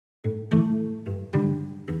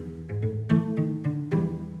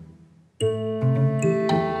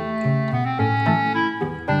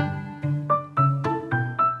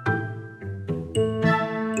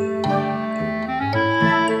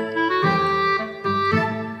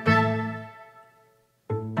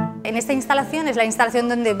esta instalación es la instalación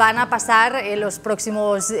donde van a pasar los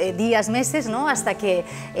próximos días, meses, ¿no? Hasta que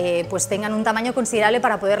pues tengan un tamaño considerable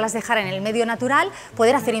para poderlas dejar en el medio natural,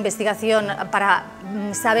 poder hacer investigación para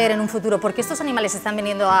saber en un futuro por qué estos animales están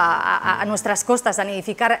viniendo a nuestras costas a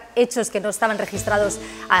nidificar hechos que no estaban registrados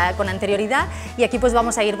con anterioridad, y aquí pues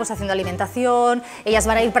vamos a ir pues haciendo alimentación, ellas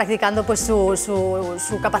van a ir practicando pues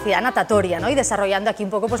su capacidad natatoria, ¿no? Y desarrollando aquí un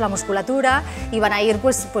poco pues la musculatura, y van a ir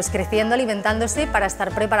pues creciendo, alimentándose para estar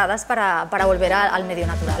preparadas para volver al medio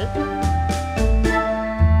natural.